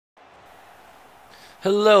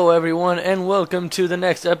Hello everyone and welcome to the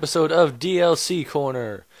next episode of DLC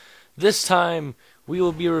Corner. This time we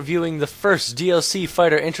will be reviewing the first DLC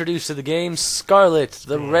fighter introduced to the game, Skarlet,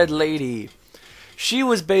 the Red Lady. She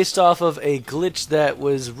was based off of a glitch that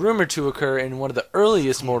was rumored to occur in one of the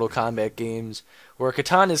earliest Mortal Kombat games, where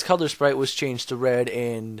Katana's color sprite was changed to red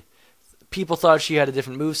and people thought she had a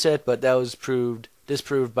different moveset, but that was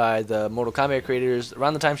disproved by the Mortal Kombat creators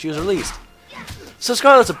around the time she was released. So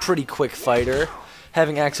Skarlet's a pretty quick fighter,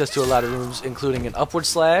 having access to a lot of moves, including an upward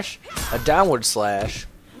slash, a downward slash,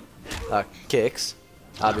 kicks,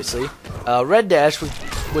 obviously, a red dash,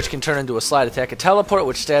 which can turn into a slide attack, a teleport,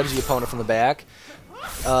 which stabs the opponent from the back,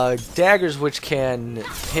 daggers, which can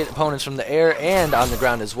hit opponents from the air and on the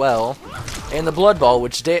ground as well, and the blood ball,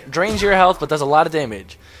 which drains your health but does a lot of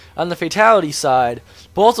damage. On the fatality side,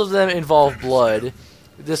 both of them involve blood.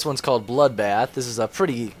 This one's called Bloodbath. This is a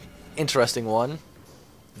pretty interesting one,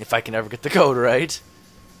 if I can ever get the code right.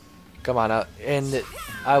 Come on out. And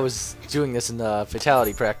I was doing this in the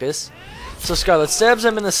fatality practice. So Skarlet stabs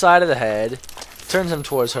him in the side of the head, turns him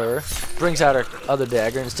towards her, brings out her other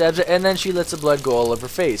dagger and stabs it, and then she lets the blood go all over her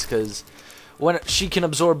face, because when she can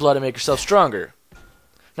absorb blood and make herself stronger.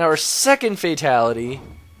 Now her second fatality,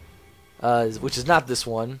 which is not this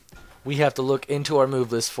one, we have to look into our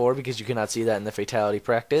move list for, because you cannot see that in the fatality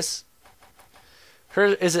practice. Her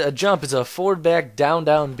is a jump. It's a forward, back, down,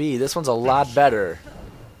 down, B. This one's a lot better.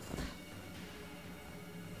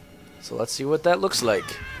 So let's see what that looks like.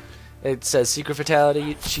 It says secret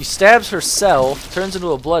fatality. She stabs herself, turns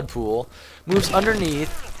into a blood pool, moves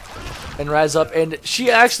underneath, and rises up. And she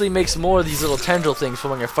actually makes more of these little tendril things for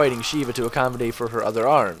when you're fighting Shiva to accommodate for her other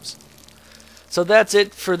arms. So that's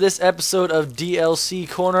it for this episode of DLC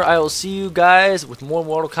Corner. I will see you guys with more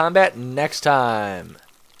Mortal Kombat next time.